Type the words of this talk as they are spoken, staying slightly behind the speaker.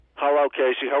Hello,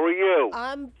 Casey. How are you?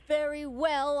 I'm very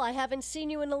well. I haven't seen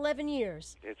you in 11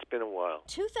 years. It's been a while.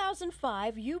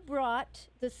 2005, you brought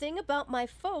The Thing About My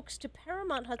Folks to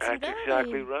Paramount Hudson That's Valley.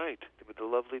 exactly right. With the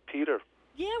lovely Peter.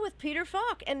 Yeah, with Peter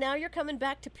Falk. And now you're coming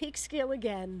back to Peekskill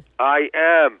again. I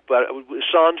am, but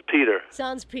sans Peter.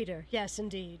 Sans Peter. Yes,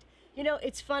 indeed. You know,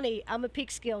 it's funny. I'm a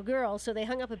Peekskill girl, so they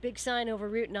hung up a big sign over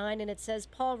Route 9, and it says,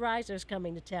 Paul Reiser's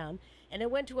coming to town. And I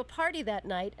went to a party that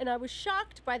night, and I was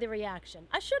shocked by the reaction.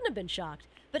 I shouldn't have been shocked,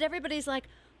 but everybody's like,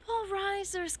 Paul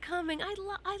Reiser's coming. I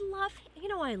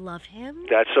love him.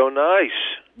 That's so nice.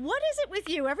 What is it with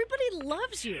you? Everybody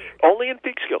loves you. Only in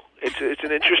Peekskill. It's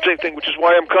an interesting thing, which is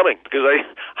why I'm coming, because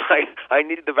I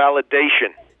needed the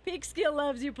validation. Peekskill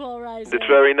loves you, Paul Reiser. It's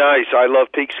very nice. I love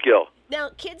Peekskill.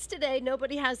 Now, kids today,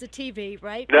 nobody has a TV,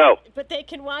 right? No. But they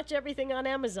can watch everything on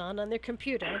Amazon on their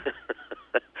computer.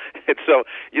 And so,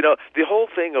 the whole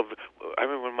thing of, I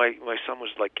remember when my son was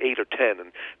like 8 or 10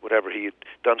 and whatever, he had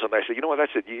done something. I said, you know what,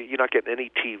 that's it. You're not getting any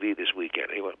TV this weekend.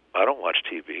 He went, I don't watch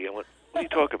TV. I went, what are you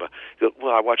talking about? He goes,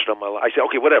 well, I watch it on my... I said,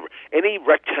 okay, whatever. Any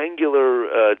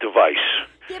rectangular device.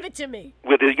 Give it to me.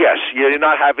 Yes, you're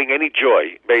not having any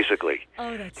joy, basically.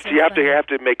 Oh, that's so you have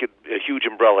funny. to make it a huge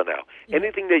umbrella now. Yeah.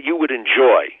 Anything that you would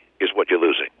enjoy is what you're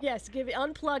losing. Yes,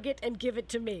 unplug it and give it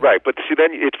to me. Right, but see,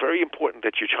 then it's very important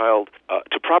that your child,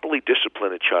 to properly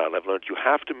discipline a child, I've learned you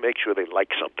have to make sure they like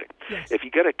something. Yes. If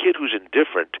you get a kid who's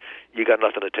indifferent, you got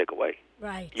nothing to take away.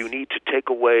 Right. You need to take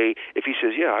away, if he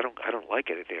says, yeah, I don't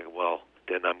like anything, well,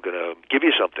 then I'm going to give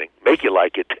you something, make you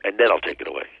like it, and then I'll take it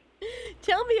away.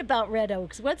 Tell me about Red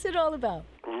Oaks. What's it all about?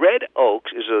 Red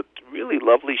Oaks is a really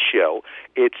lovely show.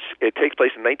 It takes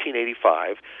place in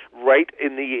 1985, right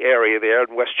in the area there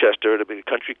in Westchester. It'll be a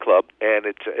country club, and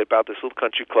it's about this little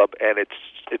country club, and it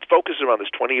focuses around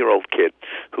this 20-year-old kid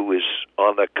who is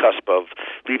on the cusp of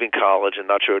leaving college and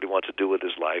not sure what he wants to do with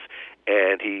his life,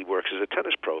 and he works as a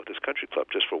tennis pro at this country club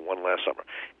just for one last summer.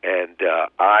 And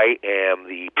I am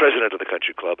the president of the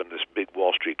country club, and this big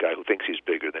Wall Street guy who thinks he's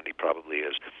bigger than he probably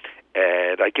is.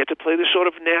 And I get to play this sort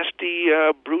of nasty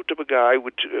brute of a guy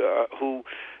who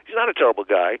he's not a terrible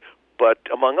guy, but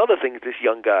among other things, this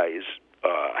young guy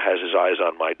has his eyes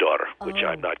on my daughter, which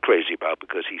I'm not crazy about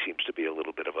because he seems to be a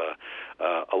little bit of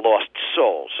a lost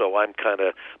soul. So I'm kind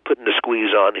of putting the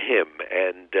squeeze on him.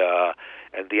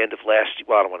 And the end of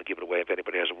well, I don't want to give it away if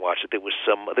anybody hasn't watched it. There was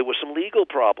some legal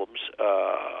problems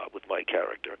with my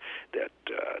character that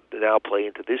now play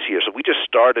into this year. So we just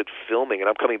started filming, and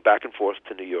I'm coming back and forth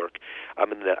to New York. I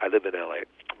live in L.A.,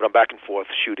 but I'm back and forth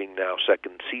shooting now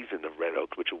second season of Red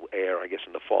Oaks, which will air, I guess,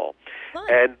 in the fall. Fun.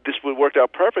 And this worked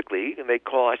out perfectly. And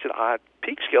I said,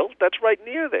 Peekskill, that's right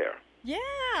near there. Yeah.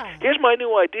 Here's my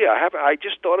new idea. I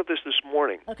just thought of this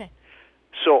morning. Okay.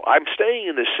 So I'm staying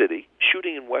in the city,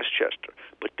 shooting in Westchester,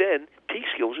 but then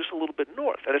Peekskill is just a little bit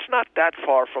north, and it's not that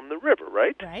far from the river,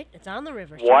 right? Right. It's on the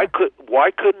river. Why Sure.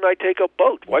 Why couldn't I take a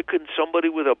boat? Why couldn't somebody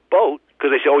with a boat?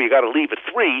 Because they say, you got to leave at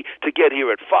 3 to get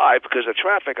here at 5 because of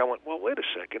traffic. I went, well, wait a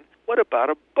second. What about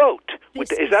a boat? Is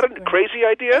that a great. crazy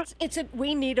idea?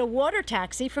 We need a water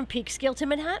taxi from Peekskill to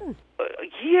Manhattan.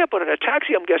 Yeah, but a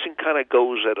taxi, I'm guessing, kind of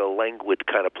goes at a languid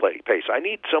kind of pace. I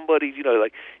need somebody,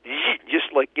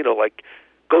 like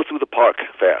go through the park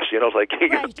fast,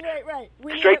 Right.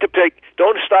 Straight to Peek.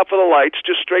 Don't stop for the lights.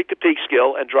 Just straight to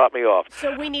Peekskill and drop me off.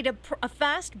 So we need a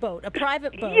fast boat, a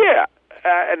private boat. Yeah.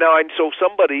 So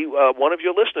somebody, one of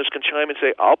your listeners can chime and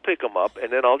say, I'll pick them up,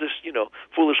 and then I'll just,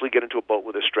 foolishly get into a boat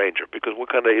with a stranger, because what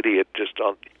kind of idiot just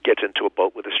gets into a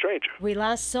boat with a stranger? We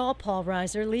last saw Paul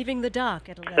Reiser leaving the dock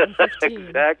at 11:15.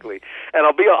 Exactly. And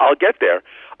I'll get there,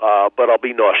 but I'll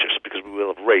be nauseous because we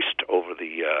will have raced over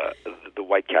the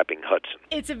white-capping Hudson.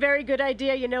 It's a very good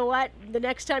idea. You know what? The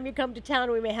next time you come to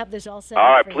town, we may have this all set All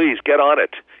up right, for please, get on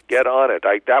it. Get on it.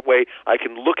 That way I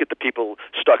can look at the people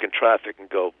stuck in traffic and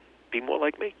go, be more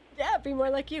like me. Yeah, be more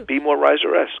like you. Be more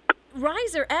Reiser-esque.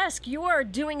 Reiser-esque, you are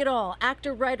doing it all.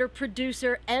 Actor, writer,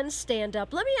 producer, and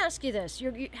stand-up. Let me ask you this.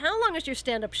 How long is your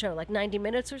stand-up show? Like 90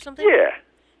 minutes or something? Yeah.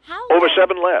 How Over long?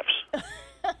 7 laughs.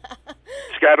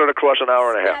 Scattered across an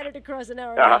hour and a half. Scattered across an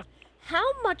hour and a half.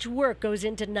 How much work goes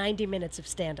into 90 minutes of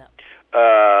stand-up?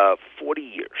 40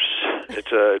 years.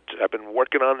 I've been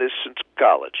working on this since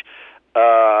college.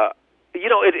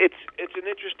 It's an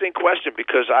interesting question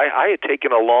because I had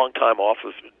taken a long time off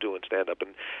of doing stand-up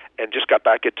and just got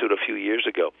back into it a few years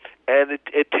ago. And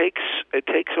it takes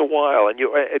a while, and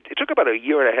it took about a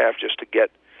year and a half just to get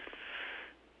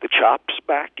the chops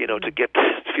back, to get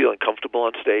feeling comfortable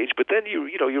on stage. But then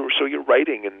you're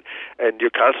writing and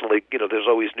you're constantly, there's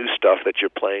always new stuff that you're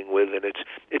playing with, and it's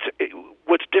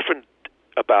what's different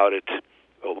about it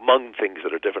among things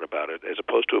that are different about it, as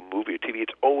opposed to a movie or TV,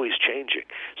 it's always changing.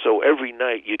 So every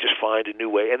night you just find a new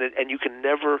way, and you can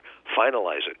never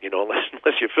finalize it,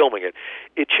 unless you're filming it.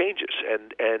 It changes,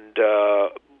 and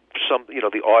some,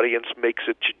 the audience makes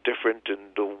it different, and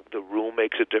the room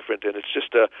makes it different, and it's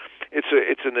just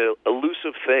it's an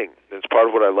elusive thing. It's part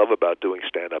of what I love about doing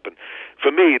stand-up, and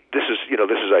for me, this is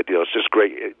ideal. It's just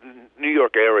great. New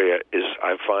York area is,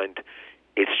 I find,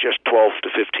 it's just 12 to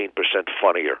 15%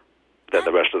 funnier than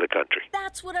the rest of the country.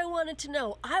 That's what I wanted to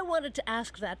know. I wanted to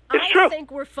ask that. It's I true. think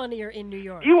we're funnier in New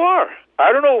York. You are.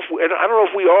 I don't know if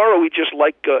we are, or we just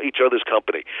like each other's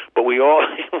company. But we all,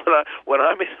 when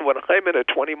I'm in a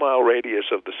 20-mile radius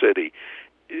of the city,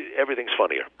 everything's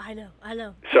funnier. I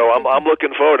know. So I'm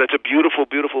looking forward. It's a beautiful,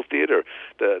 beautiful theater,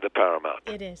 the Paramount.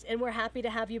 It is, and we're happy to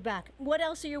have you back. What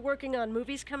else are you working on?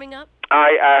 Movies coming up?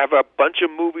 I have a bunch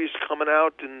of movies coming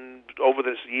out over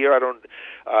this year. I don't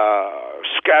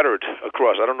scattered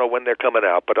across. I don't know when they're coming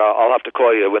out, but I'll have to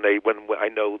call you when I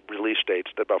know release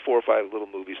dates. There are about 4 or 5 little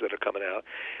movies that are coming out,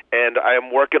 and I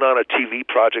am working on a TV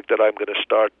project that I'm going to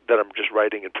start. That I'm just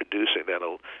writing and producing.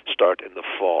 That'll start in the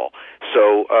fall.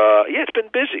 So it's been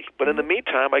busy, but in the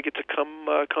meantime, I get to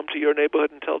come to your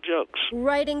neighborhood and tell jokes.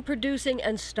 Writing, producing,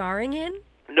 and starring in?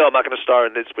 No, I'm not going to star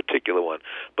in this particular one,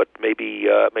 but maybe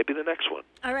the next one.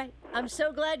 All right. I'm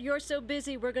so glad you're so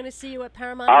busy. We're going to see you at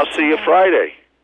Paramount. I'll see you Friday.